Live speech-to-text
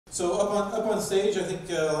So up on stage, I think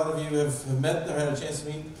a lot of you have met or had a chance to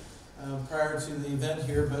meet prior to the event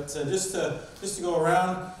here. But just to go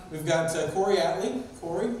around, we've got Cory Atley,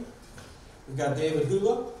 Cory. We've got David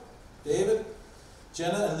Hula, David,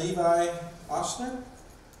 Jenna and Levi Oshsner,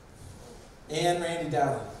 and Randy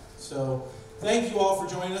Dowdy. So thank you all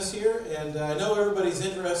for joining us here, and I know everybody's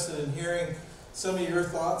interested in hearing some of your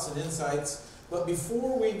thoughts and insights, but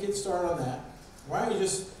before we get started on that, why don't you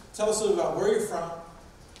just tell us a little about where you're from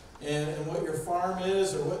and what your farm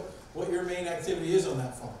is, or what your main activity is on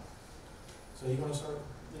that farm. So you want to start?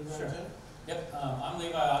 Sure. Yep, I'm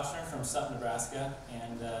Levi Oshsner from Sutton, Nebraska,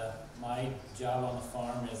 and my job on the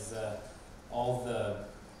farm is all the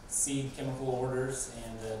seed chemical orders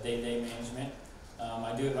and day-to-day management.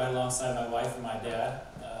 I do it right alongside my wife and my dad.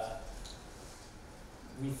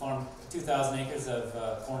 We farm 2,000 acres of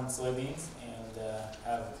corn and soybeans and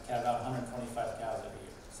have about 125 cows every year.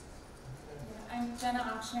 I'm Jenna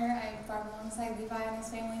Oshsner. I farm alongside Levi and his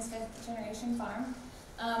family's 5th generation farm.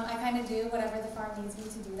 I kind of do whatever the farm needs me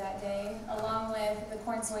to do that day. Along with the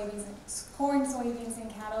corn, soybeans, and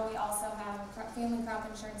cattle, we also have a family crop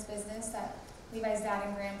insurance business that Levi's dad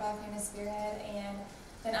and grandpa kind of spearhead, and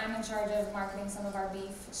then I'm in charge of marketing some of our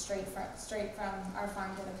beef straight from our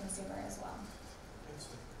farm to the consumer as well.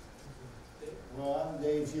 Well, I'm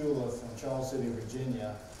Dave Hula from Charles City,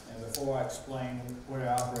 Virginia, and before I explain what our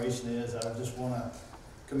operation is, I just want to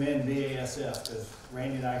commend BASF, because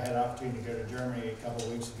Randy and I had an opportunity to go to Germany a couple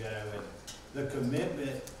of weeks ago, and the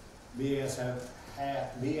commitment BASF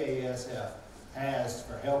has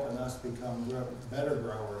for helping us become better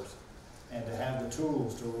growers and to have the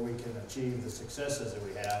tools to where we can achieve the successes that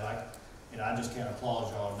we have. I just can't applaud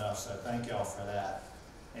y'all enough, so thank y'all for that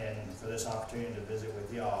and for this opportunity to visit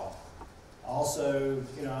with y'all. Also,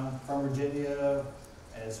 I'm from Virginia.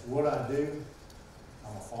 As what I do,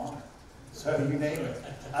 I'm a farmer. So you name it.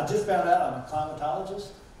 I just found out I'm a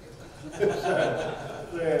climatologist.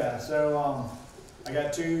 So I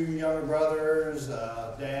got 2 younger brothers,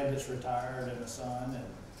 dad that's retired and a son, and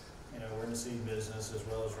we're in the seed business as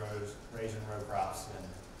well as raising row crops.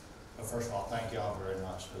 But first of all, thank y'all very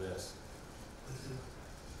much for this.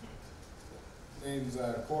 Name's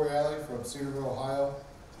Cory Atley from Cedarville, Ohio.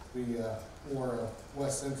 We're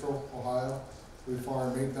west central Ohio. We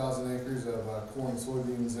farm 8,000 acres of corn and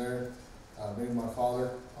soybeans there. Me and my father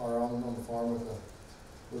are on the farm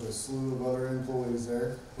with a slew of other employees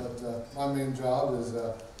there. But my main job is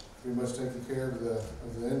pretty much taking care of the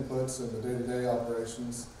inputs and the day-to-day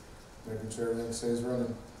operations, making sure everything stays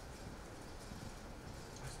running.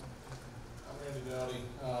 I'm Randy Dowdy,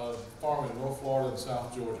 farm in North Florida and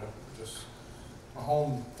South Georgia. My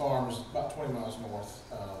home farm is about 20 miles north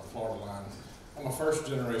of the Florida line. I'm a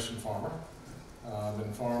first-generation farmer. I've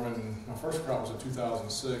been farming, my first crop was in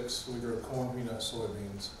 2006. We grew corn, peanuts,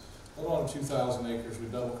 soybeans. A little under 2,000 acres. We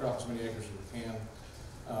double crop as many acres as we can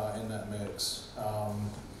in that mix.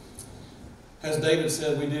 As David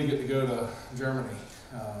said, we did get to go to Germany.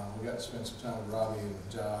 We got to spend some time with Robbie and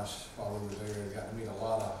Josh while we were there. We got to meet a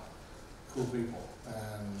lot of cool people.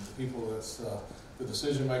 And the people that's the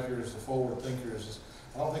decision makers, the forward thinkers.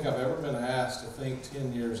 I don't think I've ever been asked to think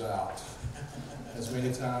 10 years out as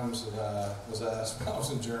many times as I was asked when I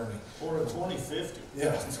was in Germany. Or in 2050.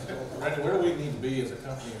 Yeah. Randy, where do we need to be as a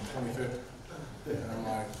company in 2050? And I'm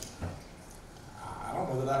like, I don't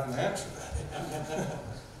know that I can answer that.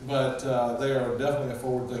 But they are definitely a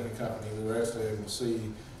forward-thinking company. We were actually able to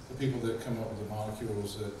see the people that come up with the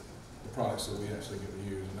molecules, the products that we actually get to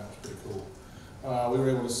use, and that was pretty cool. We were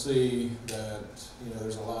able to see that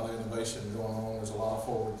there's a lot of innovation going on. There's a lot of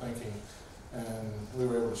forward thinking, and we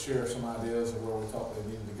were able to share some ideas of where we thought they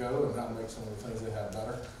needed to go and how to make some of the things they have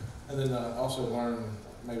better, and then also learn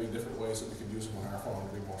maybe different ways that we could use them on our farm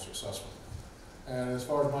to be more successful. And as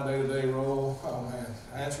far as my day-to-day role, oh man,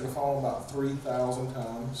 I answer the phone about 3,000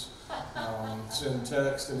 times, send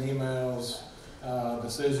text and emails,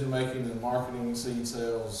 decision making and marketing, seed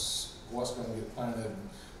sales, what's going to get planted.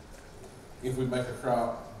 If we make a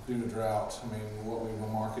crop due to drought, what we will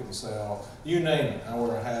market and sell, you name it. I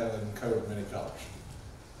wear a hat and coat of many colors.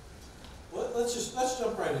 Well, let's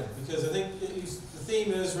jump right in, because I think the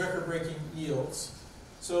theme is record-breaking yields.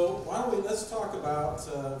 So why don't let's talk about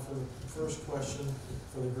for the first question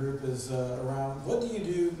for the group is around what do you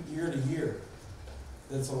do year to year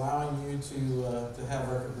that's allowing you to have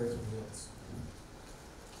record-breaking yields?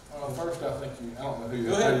 First, I think I don't know who you.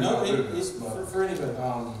 Go ahead. No, for anybody.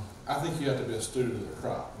 I think you have to be a student of the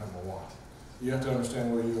crop, number one. You have to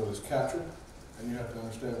understand where yield is captured, and you have to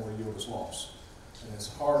understand where yield is lost. And it's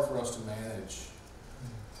hard for us to manage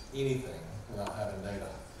anything without having data.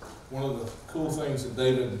 one of the cool things that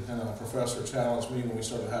David and a professor challenged me when we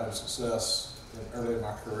started having success early in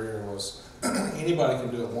my career was anybody can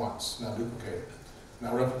do it once, now duplicate it.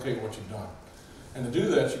 Now replicate what you've done. And to do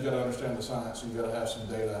that, you've got to understand the science, and you've got to have some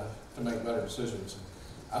data to make better decisions.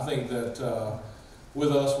 And I think that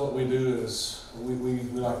with us, what we do is we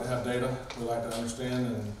like to have data, we like to understand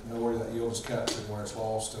and know where that yield is captured and where it's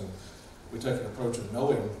lost, and we take an approach of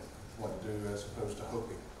knowing what to do as opposed to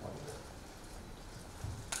hoping what to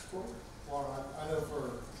do. Well, I know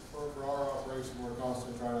for our operation, we're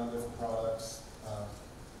constantly trying out different products,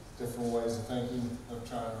 different ways of thinking of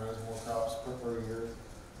trying to raise more crops per year.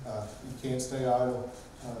 You can't stay idle.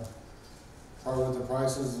 Probably with the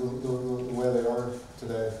prices the way they are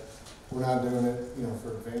today, we're not doing it,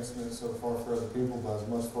 for advancement so far for other people, but as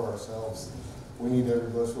much for ourselves. We need every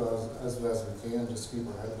bushel as we can just to keep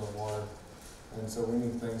our head above water. And so we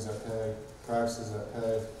need things that pay, practices that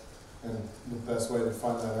pay, and the best way to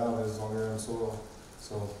find that out is on your own soil.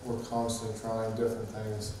 So we're constantly trying different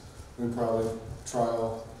things. We probably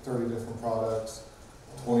trial 30 different products,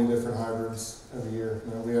 20 different hybrids every year.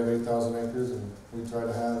 We have 8,000 acres, and we try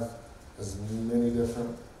to have as many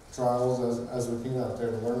different trials as we can out there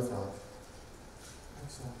to learn from.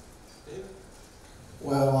 Excellent. Dave?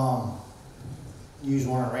 Well, use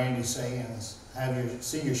one of Randy's sayings,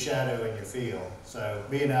 see your shadow in your field. So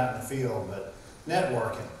being out in the field, but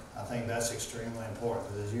networking, I think that's extremely important,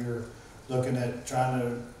 because as you're looking at trying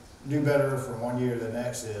to do better from one year to the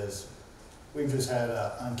next is, we've just had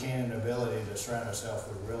an uncanny ability to surround ourselves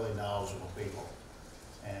with really knowledgeable people.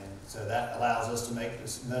 And so that allows us to make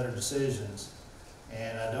better decisions.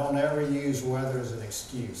 And I don't ever use weather as an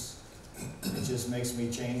excuse. It just makes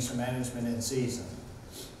me change the management in season.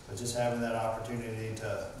 But just having that opportunity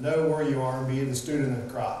to know where you are and be the student of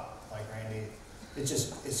the crop, like Randy.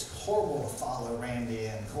 It's horrible to follow Randy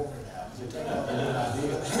and Cory now. They take out the good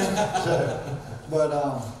idea. But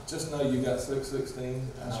just know you got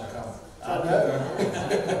 616. That's right. Coming. I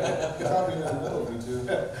know. Probably in the middle of you too.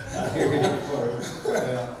 I hear you, Cory.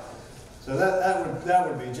 Yeah. So that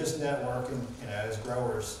would be just networking, as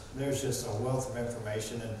growers. There's just a wealth of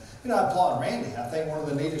information. And, I applaud Randy. I think one of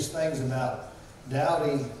the neatest things about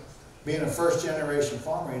Dowdy being a first generation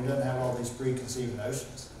farmer, he doesn't have all these preconceived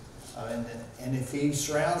notions. And if he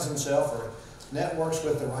surrounds himself or networks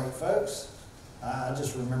with the right folks, I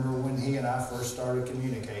just remember when he and I first started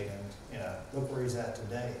communicating, look where he's at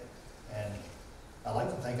today. And I like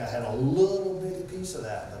to think I had a little bitty piece of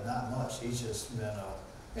that, but not much. He's just been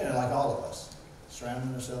like all of us,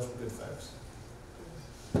 surrounding ourselves with good folks.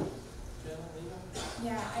 Jenna, Levi?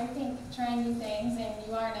 Yeah, I think trying new things, and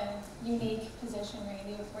you are in a unique position,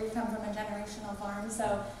 Randy, where you come from a generational farm,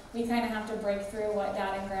 so we kind of have to break through what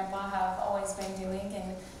Dad and Grandpa have always been doing,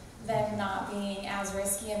 and them not being as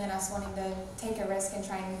risky, and then us wanting to take a risk and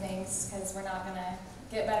try new things, because we're not going to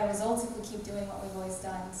get better results if we keep doing what we've always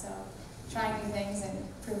done. So trying new things and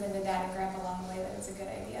proving to Dad and Grandpa along the way that it's a good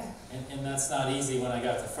idea. And that's not easy when I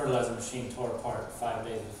got the fertilizer machine tore apart 5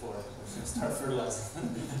 days before we were going to start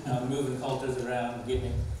fertilizing. Moving cultures around,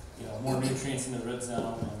 getting more nutrients in the root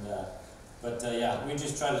zone, and yeah, we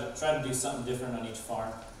just try to do something different on each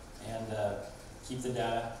farm, and keep the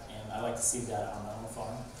data. And I like to see data on my own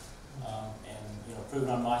farm, and prove it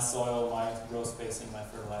on my soil, my row spacing, my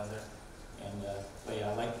fertilizer, and but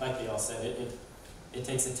yeah, like they all said, it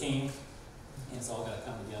takes a team. And it's all got to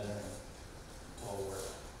come together and to all work.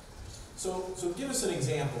 So give us an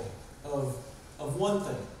example of one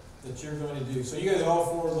thing that you're going to do. So you guys are all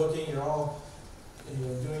forward-looking. You're all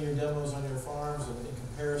doing your demos on your farms and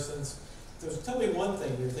comparisons. Tell me one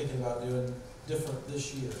thing you're thinking about doing different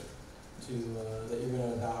this year that you're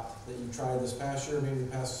going to adopt, that you tried this past year, maybe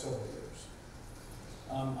the past several years.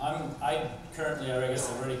 I guess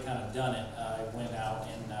I've already kind of done it. I went out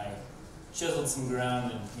and I chiseled some ground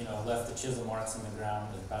and left the chisel marks in the ground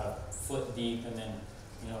about a foot deep, and then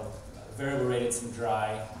variable rated some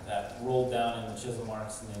dry that rolled down in the chisel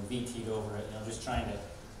marks, and then VT'd over it. Just trying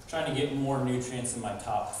to get more nutrients in my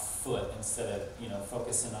top foot instead of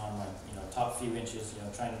focusing on my top few inches.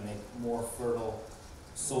 Trying to make more fertile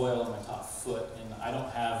soil in my top foot, and I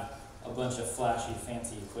don't have a bunch of flashy,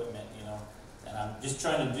 fancy equipment, and I'm just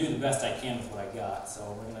trying to do the best I can with what I got.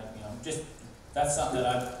 So we're gonna that's something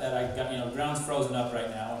that I got. Ground's frozen up right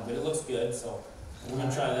now, but it looks good, so we're gonna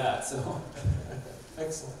try that. So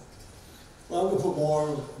Excellent. Well, I'm going to put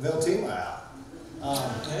more Veltima out.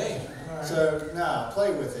 Okay. All right. So, no,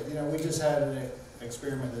 play with it. We just had an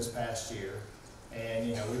experiment this past year, and,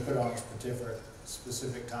 we put on a different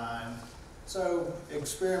specific time. So,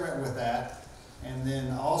 experiment with that. And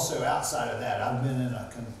then also outside of that, I've been in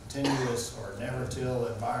a continuous or never-till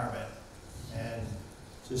environment, and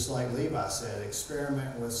just like Levi said,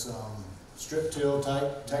 experiment with some strip till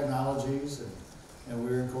type technologies, and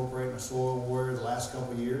we're incorporating a soil warrior the last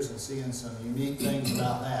couple of years and seeing some unique things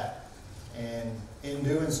about that. And in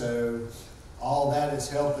doing so, all that is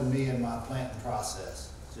helping me in my planting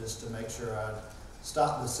process, just to make sure I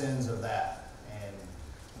stop the sins of that. And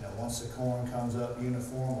you know, once the corn comes up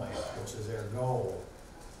uniformly, which is their goal,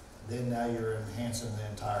 then now you're enhancing the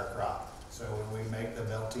entire crop. So when we make the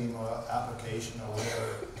Veltima application or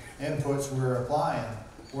whatever inputs we're applying,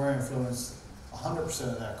 we're influencing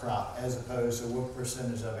 100% of that crop, as opposed to what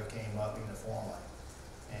percentage of it came up uniformly.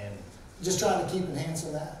 And just trying to keep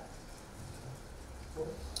enhancing that.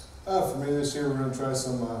 For me this year, we're going to try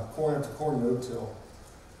some corn after corn no-till.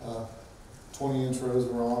 20-inch rows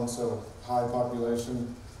we're on, so high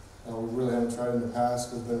population. We really haven't tried in the past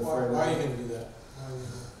because we've been afraid of it. Why are you going to do that?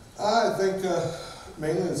 I think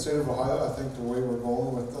mainly in the state of Ohio, I think the way we're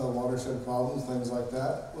going with watershed problems, things like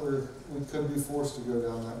that, we could be forced to go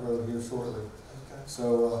down that road here shortly. Okay.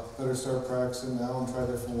 So better start practicing now and try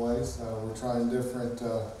different ways. We're trying different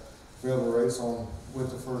variable rates on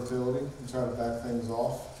with the fertility and try to back things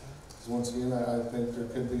off. Because once again, I think there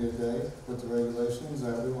could be a day with the regulations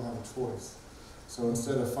that we don't have a choice. So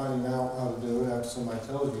instead of finding out how to do it after somebody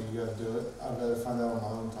tells you got to do it, I'd rather find out on my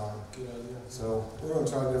own time. Good idea. So we're going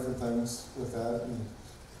to try different things with that and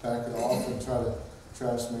back it off and try to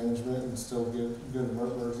trash management and still get good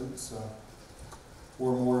emergence.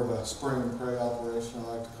 We're more of a spring and pray operation,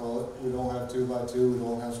 I like to call it. We don't have 2x2, we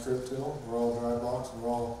don't have strip till. We're all dry box, we're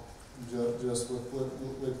all just with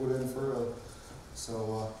liquid in furrow.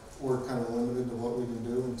 So we're kind of limited to what we can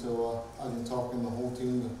do until I can talk in the whole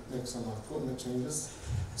team to make some equipment changes.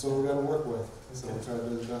 So we're going to work with. So we're trying to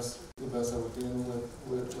do the best that we can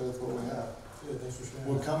with what we have. Good, thanks for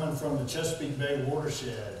sharing. We're coming from the Chesapeake Bay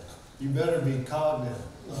watershed. You better be cognizant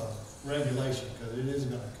of regulation, because it is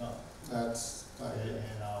going to come. That's And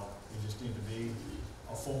you just need to be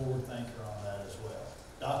a forward thinker on that as well.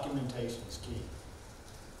 Documentation is key.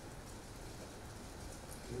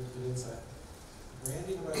 Good insight.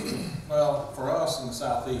 Randy, what about you? Well, for us in the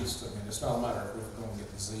southeast, I mean, it's not a matter of if we're going to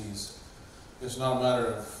get disease. It's not a matter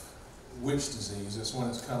of which disease. It's when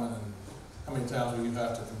it's coming and how many times we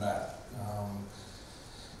have to combat.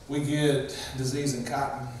 We get disease in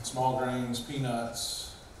cotton, small grains,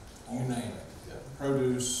 peanuts, you name it. Yeah.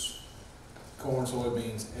 Produce, corn,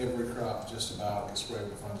 soybeans, every crop just about gets sprayed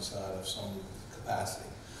with fungicide of some capacity.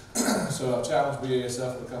 So I've challenged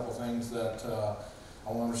BASF with a couple things that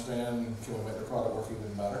I want to understand, can we make the product work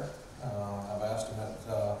even better? I've asked them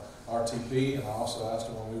at RTP, and I also asked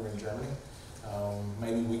them when we were in Germany.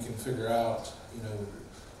 Maybe we can figure out, you know,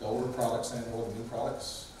 the older products and or the new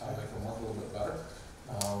products, how they can work a little bit better.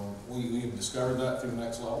 We've discovered that through the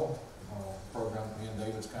next level program that me and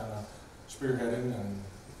David's kind of spearheading and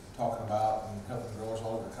talking about and helping growers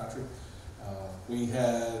all over the country. We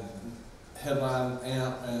had headline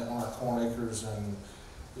AMP on our corn acres, and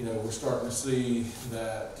you know, we're starting to see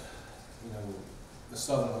that, you know, the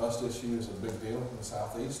southern rust issue is a big deal in the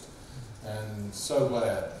southeast. And so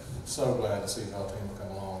glad to see Veltima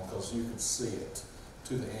come along, because you could see it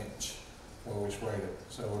to the inch where we sprayed it.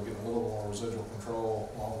 So we're getting a little more residual control,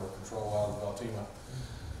 longer control out of Veltima.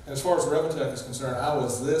 And as far as Revitec is concerned, I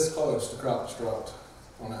was this close to crop destruct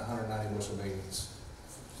on that 190 bushel beans.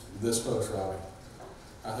 This close, Robbie.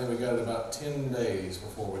 I think we got it about 10 days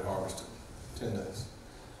before we harvested. 10 days.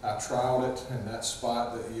 I trialed it in that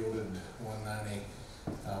spot that yielded 190.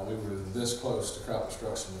 We were this close to crop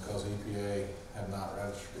destruction because EPA had not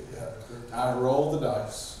registered it yet. I rolled the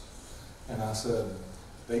dice and I said,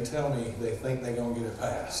 they tell me they think they're going to get it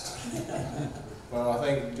passed. Well, I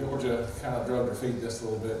think Georgia kind of drugged their feet just a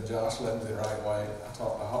little bit, and Josh led me the right way. I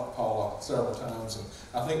talked to Paula several times, and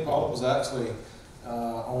I think Paula was actually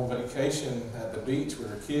on vacation at the beach with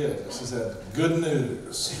her kids. She said, good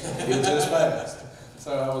news, it just passed.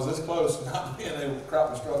 So I was this close to not being able to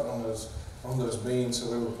crop destruct on those beans,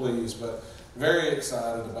 so we were pleased. But very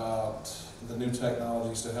excited about the new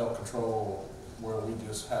technologies to help control where we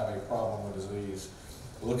just have a problem with disease.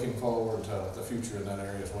 Looking forward to the future in that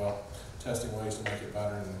area as well. Testing ways to make it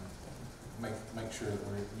better and make sure that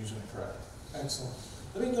we're using it correctly. Excellent.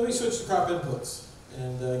 Let me switch to crop inputs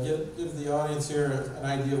and give the audience here an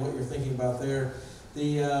idea of what you're thinking about there.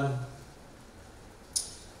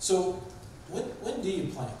 So when do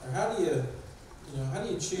you plant, or how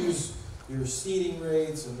do you choose your seeding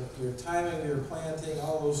rates and your timing of your planting,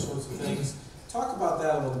 all those sorts of things? Talk about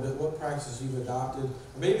that a little bit. What practices you've adopted,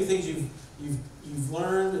 or maybe things you've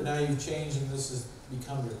learned and now you've changed, and this has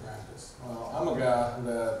become your practice. Well, I'm a guy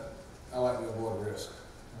that I like to avoid risk.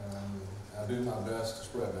 I do my best to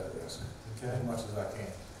spread that risk. Okay. as much as I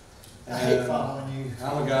can. I hate And following you.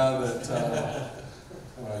 I'm a guy that,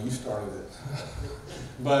 well, you started it.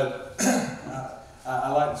 But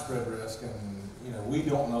I like to spread risk, and, you know, we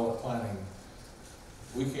don't know at planting,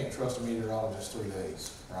 we can't trust a meteorologist 3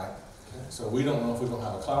 days, right? Okay. So we don't know if we're gonna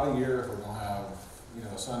have a cloudy year, if we're gonna have, you know,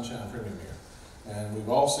 a sunshine premium year. And we've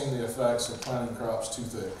all seen the effects of planting crops too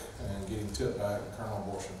thick and getting tip back and kernel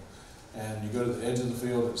abortion. And you go to the edge of the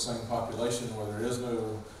field at the same population where there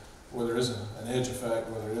isn't an edge effect,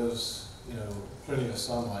 where there is, you know, plenty of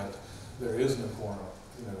sunlight, there is no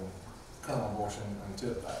kernel abortion and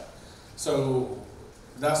tip back. So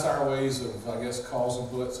that's our ways of, I guess, cause and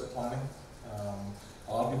puts at planting.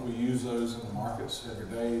 A lot of people use those in the markets every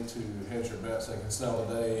day to hedge their bets. They can sell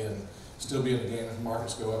today and still be in the game if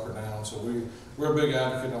markets go up or down. So we're a big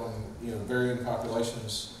advocate on, you know, varying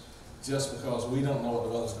populations, just because we don't know what the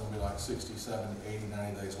weather's going to be like 60, 70, 80,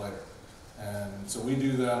 90 days later. And so we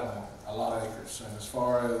do that on a lot of acres. And as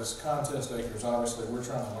far as contest acres, obviously we're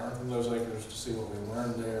trying to learn from those acres to see what we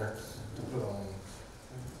learned there to put on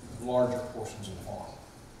larger portions of the farm.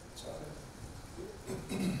 So.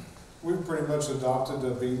 We've pretty much adopted the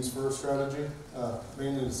beans first strategy,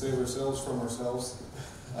 mainly to save ourselves from ourselves.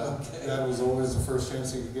 Okay. That was always the first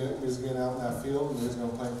chance he could get. We was getting out in that field and we was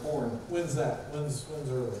gonna plant corn. When's that? When's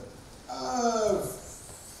early?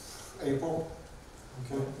 April.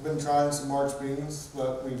 Okay. We've been trying some March beans,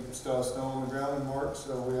 but we still have snow on the ground in March,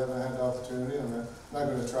 so we haven't had the opportunity. I'm not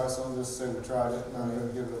gonna try something just to say we tried it, and I'm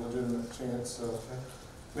gonna give it a legitimate chance, so Okay.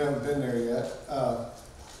 we haven't been there yet.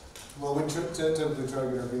 Well, we typically try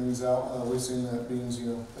to get our beans out. We've seen that beans, you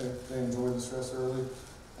know, they enjoy the stress early.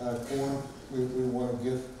 Corn, we want to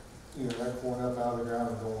get, you know, that corn up out of the ground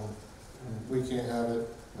and going. We can't have a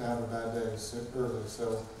bad day early.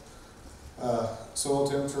 So, soil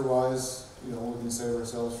temperature wise, you know, we can save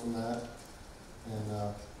ourselves from that.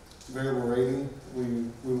 And variable rating, we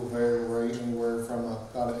will variable rate anywhere from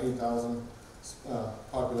about an 8,000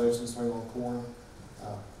 population swing on corn.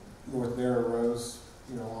 North narrow rows,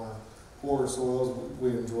 you know, on our poorer soils, we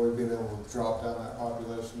enjoy being able to drop down that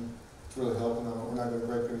population. It's really helping. We're not going to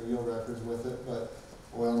break any yield records with it, but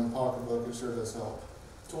well, in the pocketbook, it sure does help.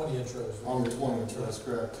 20-inch rows. Right? On the 20-inch rows,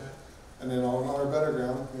 correct. Okay. And then on our better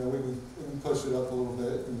ground, you know, we can push it up a little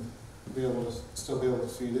bit and be able to still be able to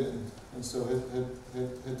feed it and still hit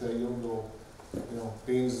that yield goal. You know,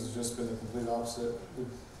 beans has just been the complete opposite.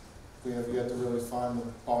 We have yet to really find the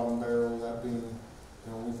bottom barrel of that bean.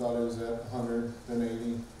 You know, we thought it was at 100, then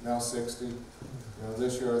 80, now 60. You know,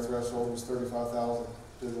 this year our threshold was 35,000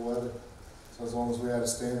 due to the weather. So as long as we had a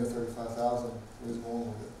standard of 35,000, we was going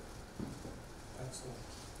with it. Excellent.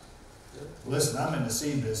 Listen, I'm in the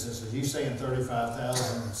seed business. As you saying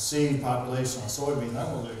 35,000 seed population on soybeans, I'm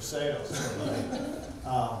gonna lose sales.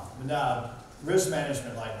 But now, risk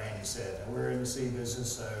management, like Randy said, we're in the seed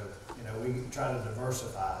business, so, you know, we try to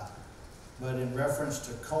diversify. But in reference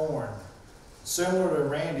to corn, similar to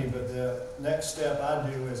Randy, but the next step I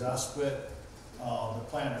do is I split the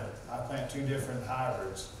planter. I plant 2 different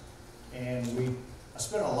hybrids. And I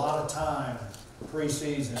spent a lot of time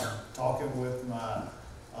pre-season talking with my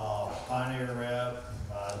Pioneer rep,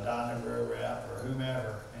 my Dynagrow rep, or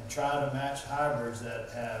whomever, and try to match hybrids that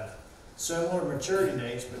have similar maturity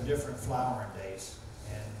dates but different flowering dates.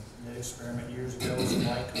 And did experiment years ago with some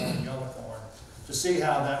white corn and yellow corn to see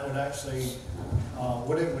how that would actually,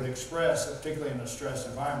 what it would express, particularly in a stressed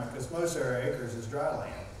environment, because most of our acres is dry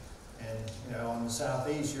land. And, you know, on the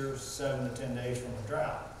southeast, you're 7 to 10 days from a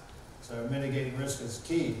drought. So mitigating risk is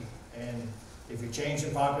key. And if you're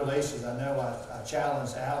changing populations, I know I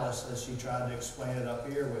challenged Alice as she tried to explain it up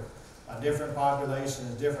here with different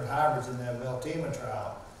populations, different hybrids in that Veltima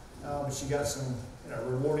trial. But she got some, you know,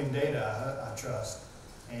 rewarding data, I trust.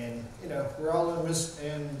 And, you know, we're all in risk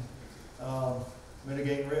and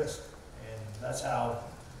mitigating risk. And that's how,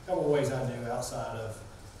 a couple of ways I do outside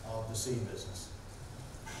of the seed business.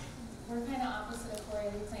 We're kind of opposite of Cory.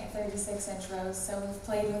 We plant 36-inch rows, so we've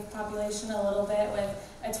played with population a little bit with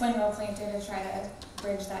a twin row planter to try to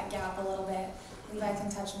bridge that gap a little bit. Levi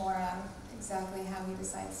can touch more on exactly how he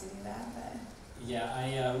decides to do that. But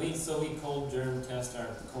yeah, we cold germ test our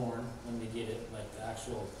corn when we get it, like the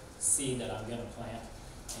actual seed that I'm going to plant,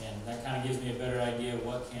 and that kind of gives me a better idea of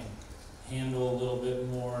what can handle a little bit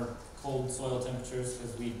more cold soil temperatures.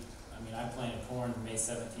 Because I planted corn May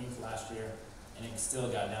 17th last year, and it still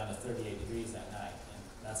got down to 38 degrees that night, and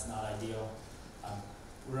that's not ideal.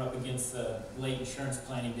 We're up against the late insurance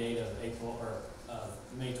planting date of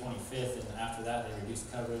May 25th, and after that they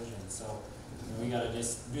reduced coverage, and so we got to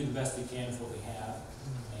just do the best we can with what we have.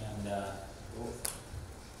 And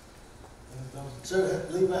So,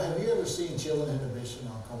 Levi, have you ever seen chilling inhibition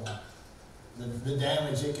on corn? the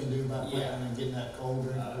damage it can do by planting Yeah. and getting that cold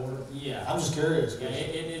drink water? Yeah. I'm just curious. 'cause Yeah,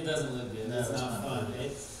 it doesn't look good. No, It's it's not not fun.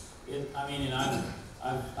 good. I mean, and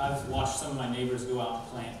I've watched some of my neighbors go out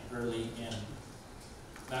and plant early, and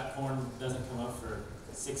that corn doesn't come up for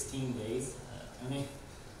 16 days. I mean,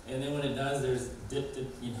 and then when it does, there's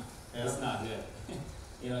you know, it's not good.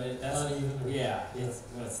 You know, that's, Uneven or- yeah, it's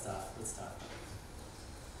tough. It's tough.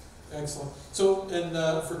 Excellent. So, and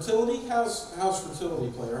fertility, how's fertility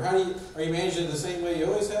play? Or are you managing it the same way you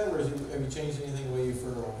always have, or have you changed anything the way you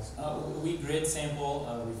fertilize? We grid sample,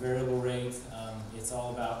 we variable rate. It's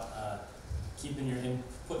all about putting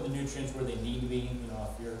the nutrients where they need to be. You know,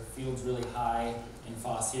 if your field's really high in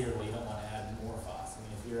phos here, well, you don't want to add more phos. I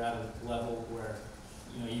mean, if you're at a level where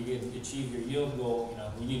you know you achieve your yield goal, you know,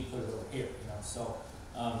 you need to put it over here. You know, so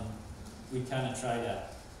we kind of try to,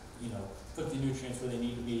 you know, put the nutrients where they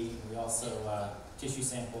need to be. We also tissue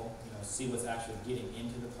sample, you know, see what's actually getting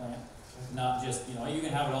into the plant. Not just, you know, you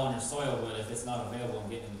can have it all in your soil, but if it's not available and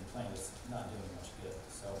getting into the plant, it's not doing much good.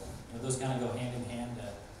 So, you know, those kind of go hand in hand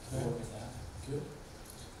to work with that. Good.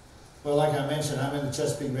 Well, like I mentioned, I'm in the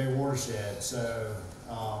Chesapeake Bay watershed, so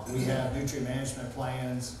we have nutrient management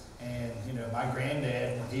plans. And, you know, my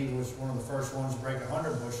granddad, when he was one of the first ones to break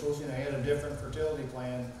 100 bushels, you know, he had a different fertility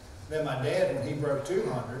plan than my dad when he broke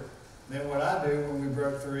 200. Then what I do when we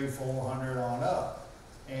broke 300, 400 on up.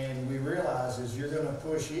 And we realize is you're going to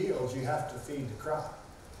push yields, you have to feed the crop.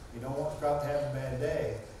 You don't want the crop to have a bad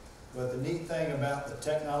day. But the neat thing about the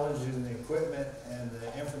technology and the equipment and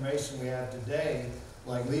the information we have today,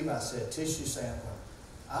 like Levi said, tissue sampling.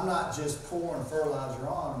 I'm not just pouring fertilizer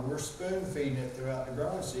on, we're spoon feeding it throughout the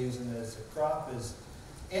growing season as the crop is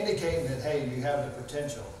indicating that, hey, you have the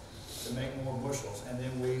potential to make more bushels. And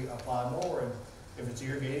then we apply more. And if it's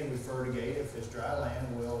irrigated, we fertigate. If it's dry land,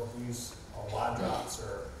 we'll use wide drops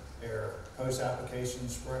or post-application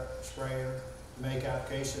sprayer to make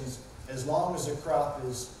applications. As long as the crop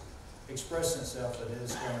is expressing itself, that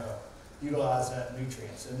it's going to utilize that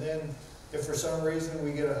nutrients. And then if for some reason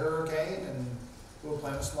we get a hurricane, and we'll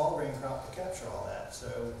plant a small grain crop to capture all that. So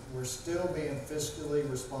we're still being fiscally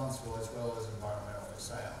responsible as well as environmentally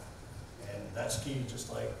sound. And that's key,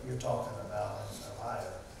 just like you're talking about in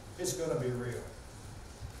Ohio. It's going to be real.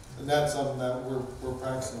 And that's something that we're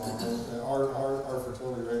practicing on. And our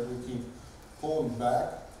fertility rate, we keep pulling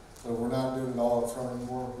back, but we're not doing it all up front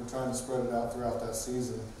anymore. We're trying to spread it out throughout that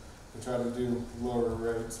season. We try to do lower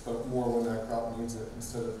rates, but more when that crop needs it,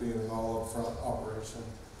 instead of being an all up front operation.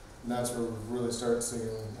 And that's where we really start seeing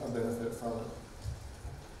a benefit from it.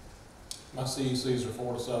 My CECs are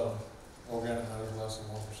 4 to 7, organic matter less than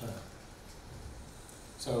 1%.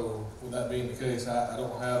 So with that being the case, I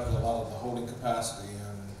don't have a lot of the holding capacity,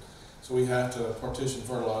 and so we have to partition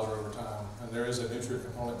fertilizer over time. And there is a nutrient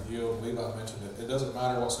component to yield. Levi mentioned it. It doesn't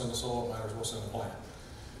matter what's in the soil, it matters what's in the plant.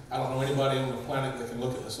 I don't know anybody on the planet that can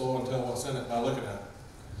look at the soil and tell what's in it by looking at it.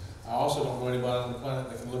 I also don't know anybody on the planet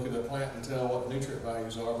that can look at the plant and tell what nutrient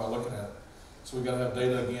values are by looking at it. So we've got to have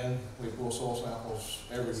data again. We pull soil samples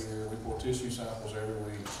every year. We pull tissue samples every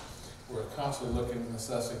week. We're constantly looking and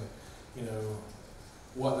assessing, you know,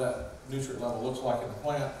 what that nutrient level looks like in the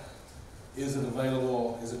plant. Is it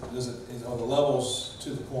available? Are the levels to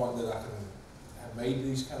the point that I can have made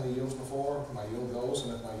these kind of yields before, my yield goals?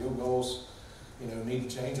 And if my yield goals, you know, need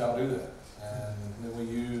to change, I'll do that. And then we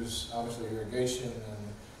use, obviously, irrigation and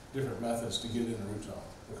different methods to get it in the root zone,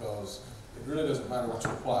 because it really doesn't matter what you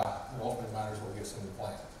apply. It ultimately matters what gets in the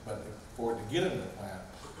plant. But for it to get into the plant,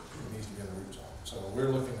 it needs to be in the root zone. So we're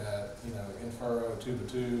looking at, you know, in furrow,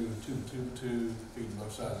 2x2, 2x2x2, feeding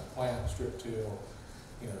both sides of the plant, strip till,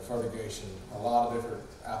 you know, fertigation, a lot of different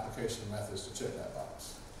application methods to check that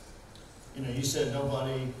box. You know, you said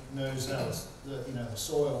nobody knows how the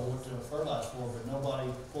soil, what to fertilize for, but nobody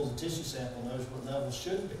pulls a tissue sample knows what levels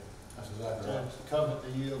should be. That's exactly right. To covet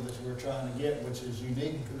the yield that we're trying to get, which is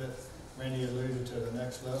unique, that Randy alluded to the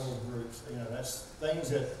next level groups. You know, that's things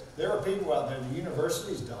that, there are people out there, the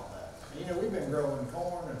universities don't know. And, you know, we've been growing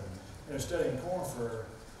corn and, you know, studying corn for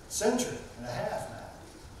a century and a half now.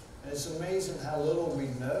 And it's amazing how little we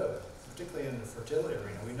know, particularly in the fertility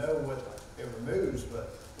arena. We know what it removes,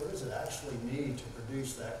 but what does it actually need to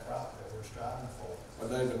produce that crop that we're striving for? But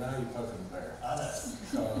David, now you're poking the bear. I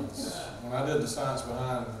know. Because when I did the science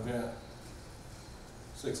behind the event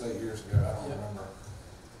 6-8 years ago, I don't remember,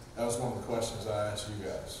 that was one of the questions I asked you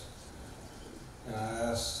guys. And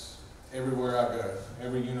I asked everywhere I go,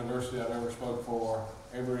 every university I've ever spoke for,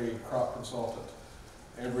 every crop consultant,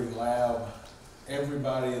 every lab,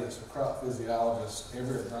 everybody that's a crop physiologist,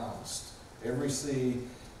 every agronomist, every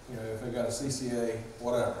you know, if they've got a CCA,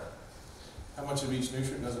 whatever. How much of each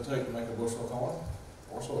nutrient does it take to make a bushel of corn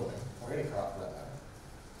or soybean? or any crop for that matter.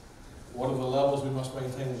 What are the levels we must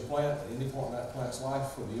maintain in the plant at any point in that plant's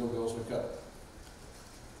life for the yield goals we cover?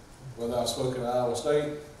 Whether I've spoken at Iowa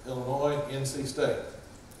State, Illinois, NC State.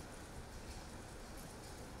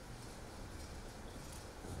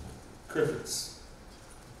 Crickets.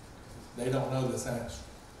 They don't know this answer,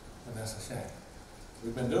 and that's a shame.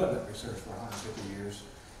 We've been doing that research for 150 years,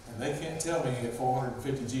 and they can't tell me at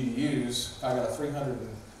 450 GDUs if I got a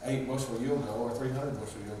 308 bushel yield goal or 300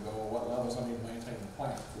 bushel yield goal, what levels I need to maintain the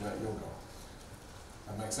plant for that yield goal.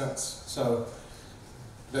 That makes sense. So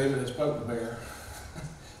David has poked the bear,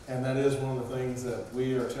 and that is one of the things that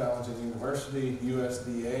we are challenging university,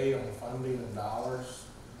 USDA on funding and dollars,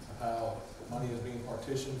 of how money is being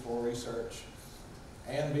partitioned for research,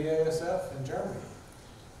 and BASF in Germany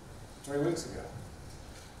 3 weeks ago.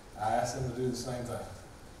 I asked them to do the same thing.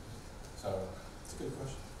 So That's a good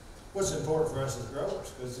question. What's important for us as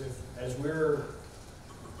growers, because as we're,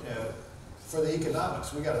 for the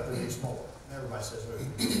economics, we gotta produce more. Everybody says, well,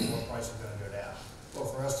 more price is gonna go down. Well,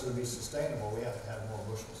 for us to be sustainable, we have to have more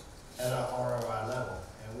bushels at our ROI level,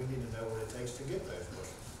 and we need to know what it takes to get those bushels.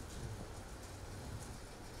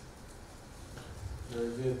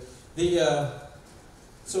 Very good.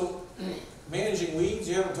 So managing weeds,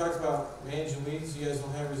 you haven't talked about managing weeds. You guys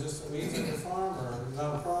don't have resistant weeds on your farm, or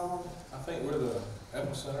not a problem? I think we're the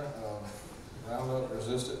epicenter of Roundup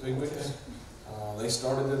resistant pigweeds. Okay. They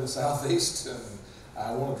started in the southeast, and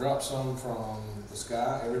I want to drop some from the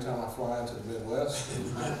sky every time I fly into the Midwest,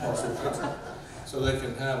 partial picture, so they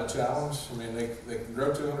can have a challenge. I mean, they can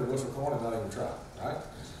grow 200 bushel corn and not even try, right?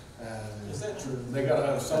 And Is that true? they got to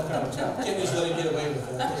have some kind of challenge. Can't just let him get away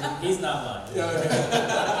with that. He's not lying. Yeah, okay. And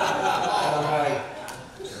I'm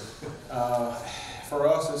like, for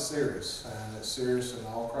us, it's serious, and it's serious in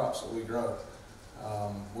all crops that we grow.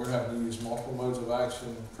 We're having to use multiple modes of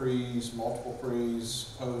action, pre's, multiple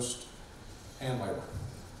pre's, post, hand labor.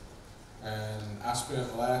 And I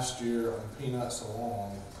spent last year on peanuts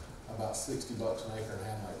alone about $60 an acre in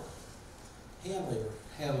hand labor. Hand labor.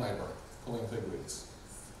 Hand labor, pulling pigweeds.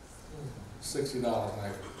 $60 an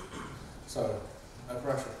acre. So, no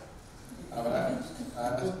pressure.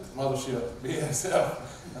 Mothership, BASF,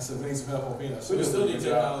 I said, we need some help on peanuts. We still need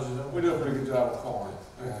technology, job. don't We do a pretty good job with corn,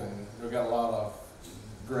 Okay. and we've got a lot of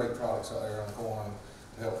great products out there on corn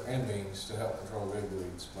to help, and beans to help control big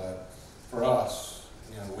weeds. But for us,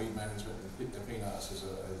 weed management and peanuts is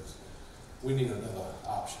we need another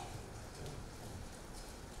option.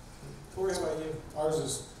 Cory, how about you? Ours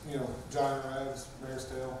is, giant rags, mare's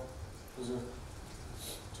tail. Those are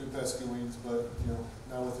two pesky weeds, but,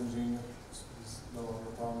 now with Ingenia, it's no longer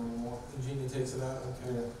a problem anymore. Ingenia takes it out.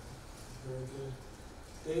 Okay. Yeah. Very good.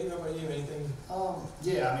 Dave, how about you? Anything?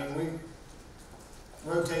 Yeah, I mean,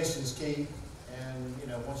 rotation's key, and,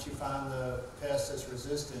 once you find the pest that's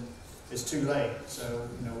resistant, it's too late. So,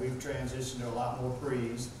 we've transitioned to a lot more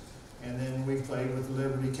pre's, and then we've played with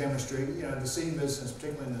Liberty chemistry. The seed business,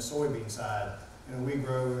 particularly in the soybean side, we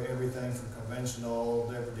grow everything from conventional,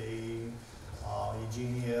 Liberty,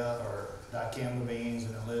 Eugenia, or dicamba beans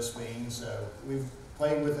and enlist beans. So we've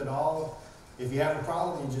played with it all. If you have a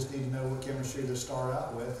problem, you just need to know what chemistry to start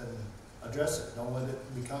out with and address it. Don't let it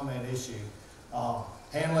become an issue.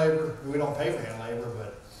 Hand labor, we don't pay for hand labor,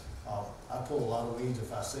 but I pull a lot of weeds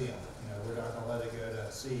if I see them. We're not going to let it go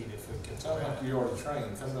to seed if we can. Sounds like you already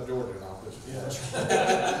trained. Come to Georgia and I'll push you. Yeah, that's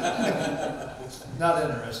right. Not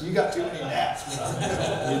interested. You got too many gnats. You do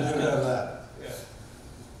have that. Yeah.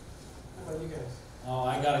 How about you guys? Oh,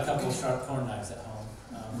 I got a couple of sharp corn knives at home.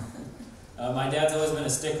 My dad's always been a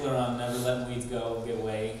stickler on never letting weeds get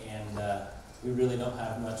away, and we really don't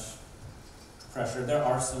have much pressure. There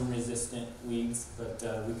are some resistant weeds, but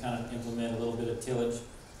we kind of implement a little bit of tillage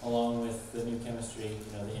along with the new chemistry,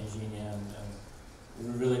 the Ingenia, and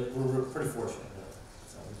we're pretty fortunate, really.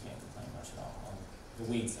 So we can't complain much at all on the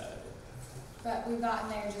weed side of it. But we've gotten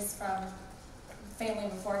there just from family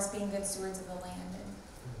before us being good stewards of the land and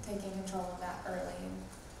taking control of that early and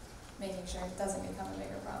making sure it doesn't become a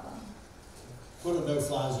bigger problem. Put a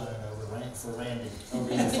no-fly zone for Randy over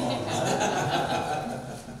your farm.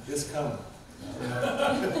 It's coming.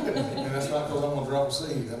 And that's not because I'm going to drop a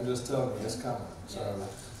seed. I'm just telling you, it's coming. So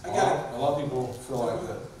a lot of people feel like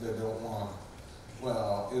that they don't want,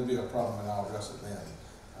 it'll be a problem and I'll address it then.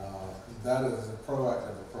 That is a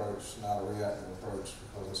proactive approach, not a reactive approach,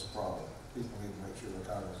 because it's a problem. People need to make sure they're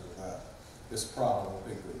cognizant of that. It's a problem with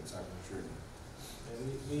pigweeds, I can assure you.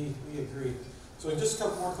 Yeah, we agree. So just a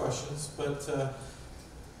couple more questions, but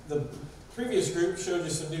the previous group showed you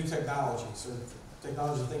some new technologies, or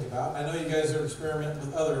technology to think about. I know you guys are experimenting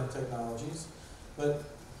with other technologies, but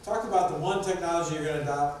talk about the one technology you're going to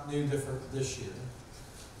adopt different this year.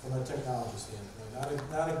 from a technology standpoint,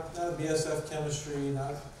 not a BASF chemistry,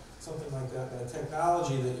 not something like that, but a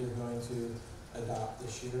technology that you're going to adopt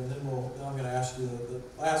this year. And then I'm going to ask you the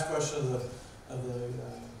last question of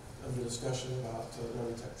the discussion about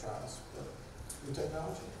Tech trials. But your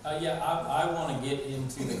technology? Yeah, I want to get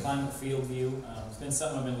into the climate field view. It's been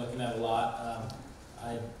something I've been looking at a lot.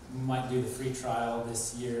 I might do the free trial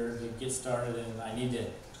this year to get started, and I need to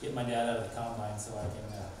get my dad out of the combine so I can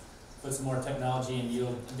put some more technology and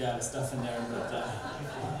yield data stuff in there. But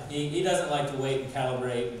he doesn't like to wait and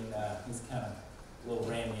calibrate, and he's kind of a little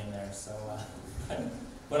randy in there. So,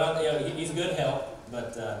 but he's a good help.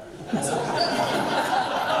 But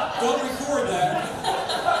don't record that.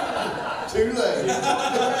 Too late.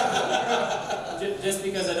 Just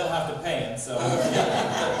because I don't have to pay him. So.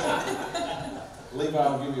 Levi,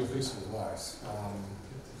 I'll give you a piece of advice.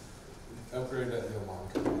 Upgrade that deal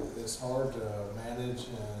monitor. It's hard to manage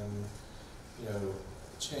and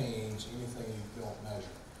change anything you don't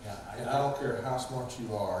measure. Yeah, And I don't care how smart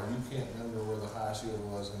you are, you can't remember where the highest yield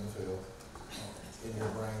was in the field in your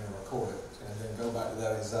brain and record it, and then go back to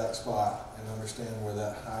that exact spot and understand where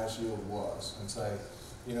that highest yield was, and say,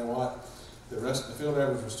 you know what, the field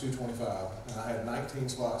average was 225, and I had 19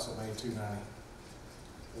 spots that made 290.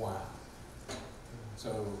 Why?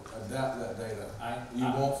 So adapt that data. You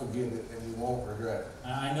won't forget it, and you won't regret it.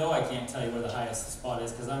 I know I can't tell you where the highest spot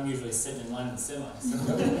is because I'm usually sitting in line in the semi.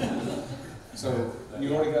 So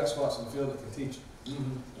you already got spots in the field that can teach you.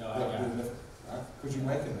 Mm-hmm. Because you're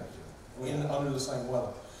making that deal under the same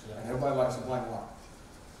weather. Yeah. And everybody likes to blame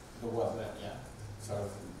the weather. Yeah. So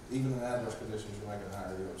even in adverse conditions, you're making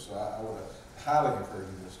higher yields. So I would highly encourage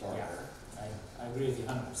you to start there. I agree with you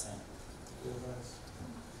 100%. Good advice.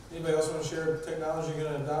 Anybody else want to share technology you're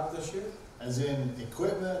going to adopt this year? As in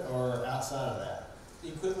equipment or outside of that?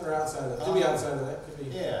 Equipment or outside of that? Could be outside of that. Could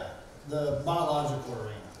be. Yeah, the biological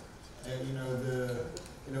arena.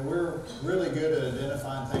 We're really good at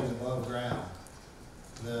identifying things above ground.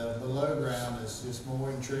 The below ground is just more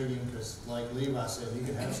intriguing because, like Levi said, you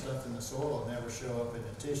can have stuff in the soil and never show up in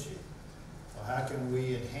the tissue. So how can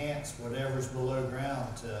we enhance whatever's below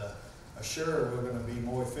ground to assure we're going to be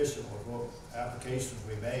more efficient with what applications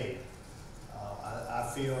we made?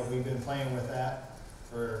 I feel we've been playing with that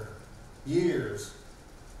for years.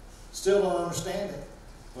 Still don't understand it,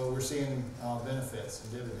 but we're seeing benefits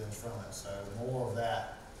and dividends from it. So more of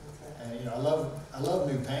that. Okay. And I love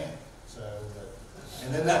new paint. So,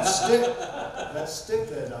 and then that stick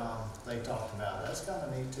that they talked about, that's kind of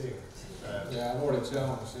neat too. So, yeah, I've already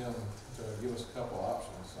challenged him to give us a couple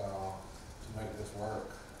options to make this work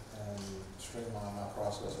and streamline my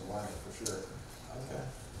process of learning for sure. Okay.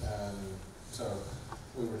 And so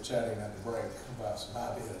we were chatting at the break about some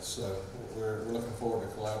ideas. So we're looking forward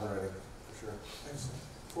to collaborating for sure. Excellent.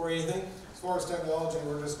 Cory, anything? As far as technology,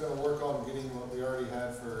 we're just going to work on getting what we already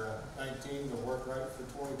had for 19 to work right for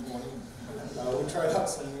 2020. We tried out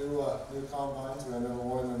some new combines. We had number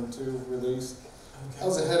 1 and number 2 released. That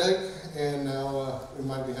was a headache, and now we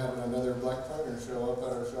might be having another black pioneer show up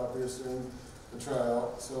at our shop here soon to try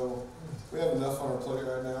out. So we have enough on our plate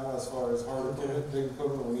right now as far as hard equipment, big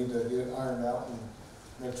equipment. We need to get it ironed out and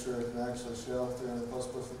make sure it can actually shell 300+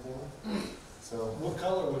 bushel corn. So what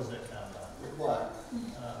color was that combine? black.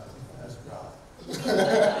 That's right.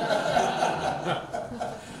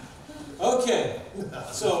 Okay,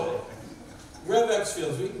 so RevX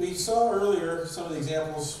fields. We saw earlier some of the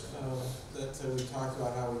examples that we talked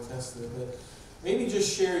about how we tested it, but maybe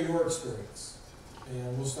just share your experience.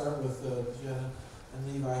 And we'll start with Jenna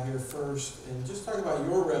and Levi here first, and just talk about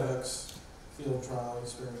your RevX field trial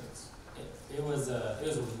experience. It was a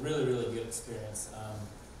really good experience.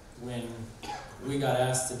 When we got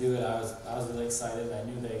asked to do it, I was really excited. I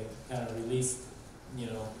knew they kind of released,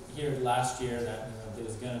 here last year that it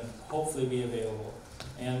was going to hopefully be available.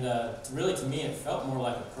 And really, to me, it felt more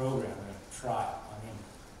like a program, a trial.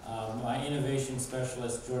 I mean, my innovation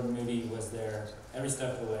specialist Jordan Moody was there every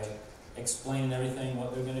step of the way, explaining everything,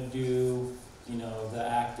 what they're going to do, the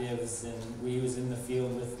actives, and he was in the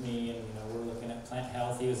field with me, and we're looking at plant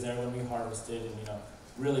health. He was there when we harvested, and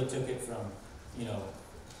really took it from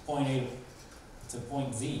point A to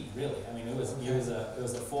point Z, really. I mean, it was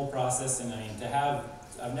a full process, and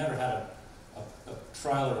I've never had a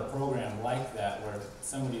trial or a program like that where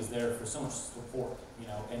somebody's there for so much support,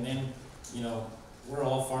 and then, we're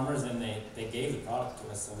all farmers, and they gave the product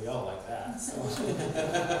to us, so we all like that. So.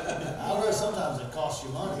 Although sometimes it costs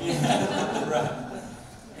you money. Yeah, right.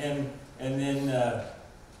 And then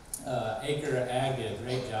Acre Ag did a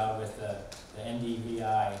great job with the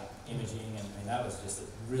NDVI imaging, and that was just a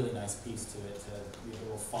really nice piece to it to be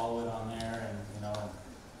able to follow it on there, and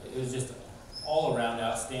it was just all around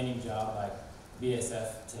outstanding job by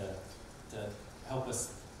BASF to help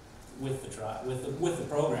us with the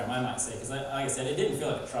program, I might say, because like I said, it didn't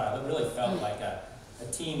feel like a trial. It really felt like a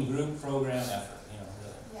team group program effort, really.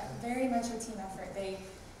 Yeah, very much a team effort. They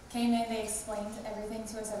came in, they explained everything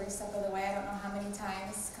to us every step of the way. I don't know how many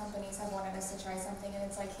times companies have wanted us to try something, and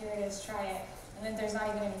it's like, here it is, try it. And then there's not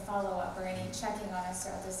even any follow-up or any checking on us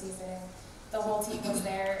throughout the season. And the whole team was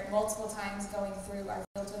there multiple times going through our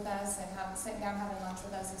fields with us and sitting down having lunch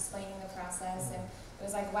with us, explaining the process. And it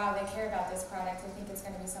was like, wow, they care about this product. They think it's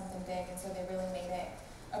going to be something big. And so they really made it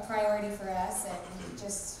a priority for us and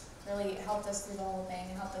just really helped us through the whole thing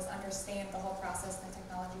and helped us understand the whole process and the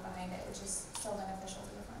technology behind it, which is so beneficial to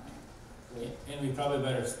the farmer. And we probably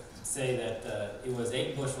better say that it was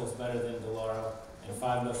 8 bushels better than Delaro and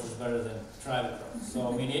 5 bushels better than Trivacro.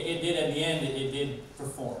 So, I mean, it did, at the end, it did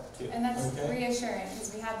perform, too. And that's reassuring,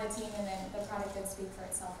 because we had the team and then the product did speak for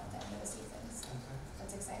itself at the end of the season. So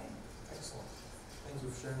that's exciting. Excellent. Thank you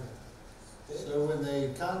for sharing that. So when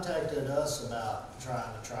they contacted us about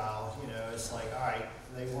trying the trial, it's like, all right,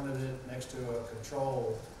 they wanted it next to a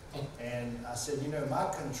control. And I said,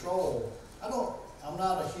 my control, I'm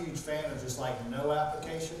not a huge fan of just like no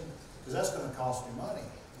application, because that's going to cost me money.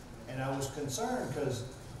 And I was concerned because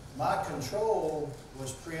my control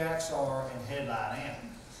was pre-Axar and headline amp.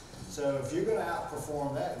 So if you're going to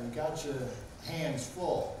outperform that, you got your hands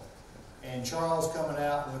full. And Charles coming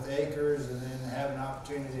out with acres and then have an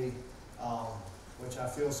opportunity, which I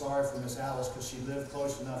feel sorry for Miss Alice because she lived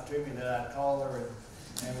close enough to me that I'd call her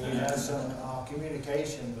and we had some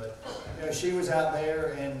communication. But she was out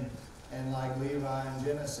there and like Levi and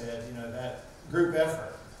Jenna said, that group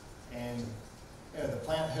effort. And the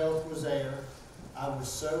plant health was there. I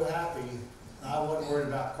was so happy. I wasn't worried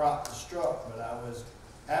about crop destruct, but I was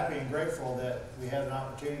happy and grateful that we had an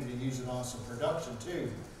opportunity to use it on some production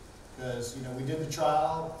too. Because, we did the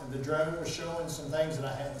trial and the drone was showing some things that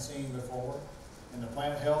I hadn't seen before. And the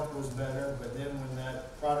plant health was better, but then when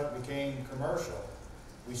that product became commercial,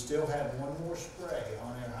 we still had one more spray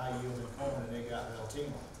on our high yielding corn and it got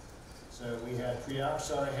Veltima. So we had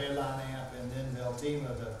pre-oxide headline amp and then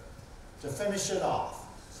Veltima to finish it off.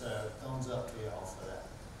 So thumbs up to y'all for that.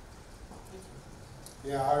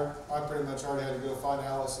 Yeah, I pretty much already had to go find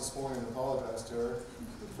Alice this morning and apologize to her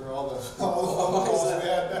for all the phone calls we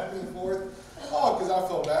had back and forth. Oh, because I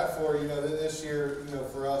felt bad for her. This year,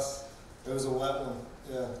 for us, it was a wet one.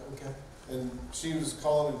 Yeah. Okay. And she was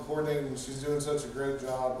calling and coordinating, and she's doing such a great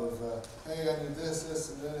job of, hey, I need this,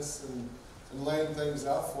 and this, and laying things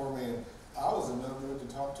out for me. And I was in no mood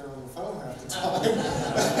to talk to her on the phone half the time.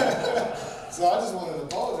 So I just wanted to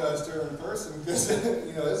apologize to her in person because,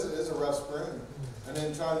 it's a rough spring. And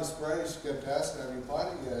then trying to spray, she kept asking, have you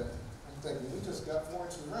applied it yet? I'm thinking, we just got 4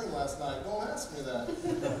 inches of rain last night. Don't ask me that.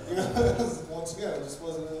 Once again, I just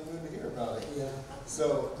wasn't in the mood to hear about it. Yeah.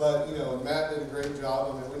 So, but, Matt did a great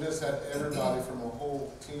job. I mean, we just had everybody from a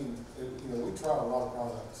whole team. We try a lot of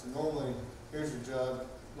products. And normally, here's your jug.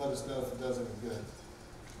 Let us know if it does any good.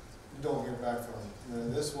 You don't hear back from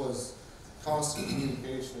them. This was constant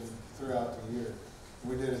communication throughout the year.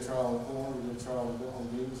 We did a trial on corn, we did a trial on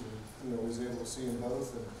beans, and was able to see them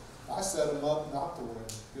both. And I set them up not to win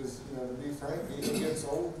because, to be frank, it gets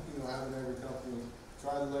old, having every company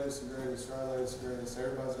try the latest and greatest, try the latest and greatest.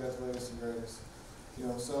 Everybody's got the latest and greatest.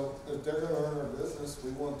 So if they're going to earn our business, we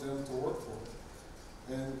want them to work for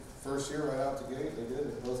it. And first year right out the gate, they did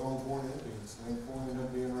it, both on corn and beans. And corn ended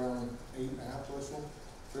up being around 8.5 bushel.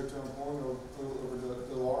 Straight on corn over the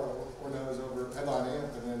Delaro, or no, it was over headline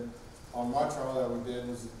amp, and then on my trial that we did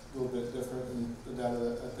was a little bit different, and the data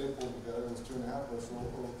that they pulled together was 2.5 bushel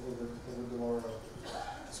over Delaro.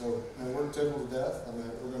 So, we're tickled to death. I mean,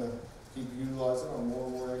 we're going to keep utilizing it on more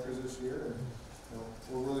and more acres this year, and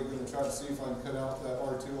we're really going to try to see if I can cut out that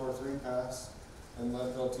R2, R3 pass, and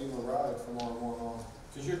let Veltima ride from R1 on.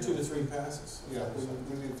 Because you're 2 to 3 passes. Yeah, we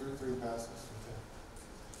need three passes.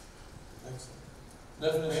 Okay. Excellent.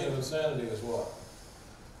 Definition of insanity is what?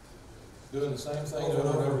 Doing the same thing over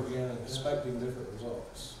and over again and expecting different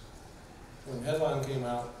results. When Headline came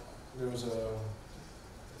out, there was a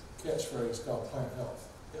catchphrase called plant health.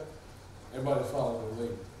 Yep. Everybody followed their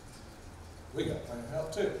lead. We got plant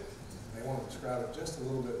health too. They want to describe it just a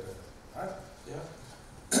little bit different. All right? Yeah.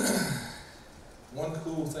 One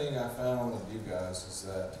cool thing I found with you guys is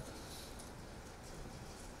that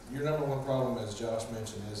your number one problem, as Josh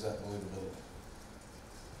mentioned, is that believability.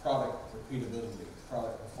 Product repeatability,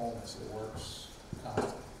 product performance that works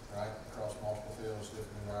constantly, right? Across multiple fields,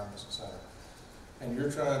 different environments, etc. And you're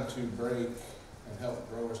trying to break and help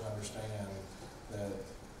growers understand that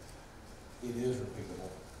it is repeatable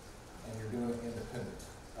and you're doing it independent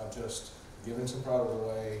of just giving some product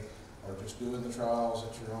away, or just doing the trials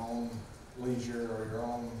at your own leisure or your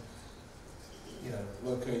own,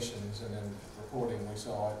 locations, and then reporting, we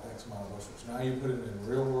saw X amount of bushels. Now you put it in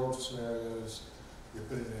real world scenarios, you're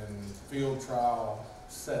putting it in field trial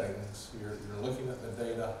settings, you're looking at the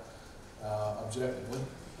data objectively,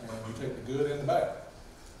 and you take the good and the bad.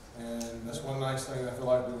 And that's one nice thing I feel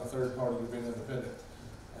like doing a third party, you're being independent.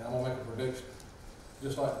 And I'm gonna make a prediction,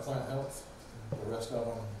 just like the plant health, the rest of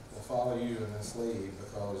them will follow you in this lead,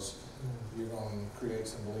 because you're gonna create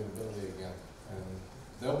some believability again. And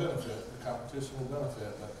they'll benefit, the competition will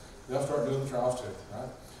benefit, but they'll start doing the trials too, right?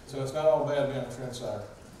 So it's not all bad being a trendsetter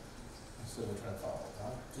instead of a trend follower,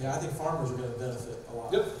 right? Yeah, I think farmers are gonna benefit a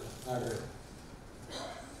lot. Yep. I agree.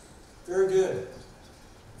 Very good.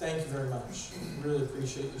 Thank you very much. Really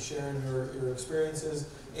appreciate you sharing your experiences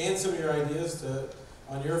and some of your ideas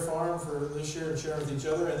on your farm for this year, and sharing with each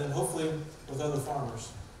other, and then hopefully with other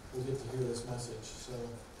farmers. We'll get to hear this message. So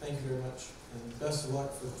thank you very much, and best of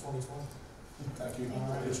luck for 2020. Thank you. All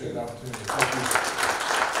right. Appreciate the opportunity. Thank you.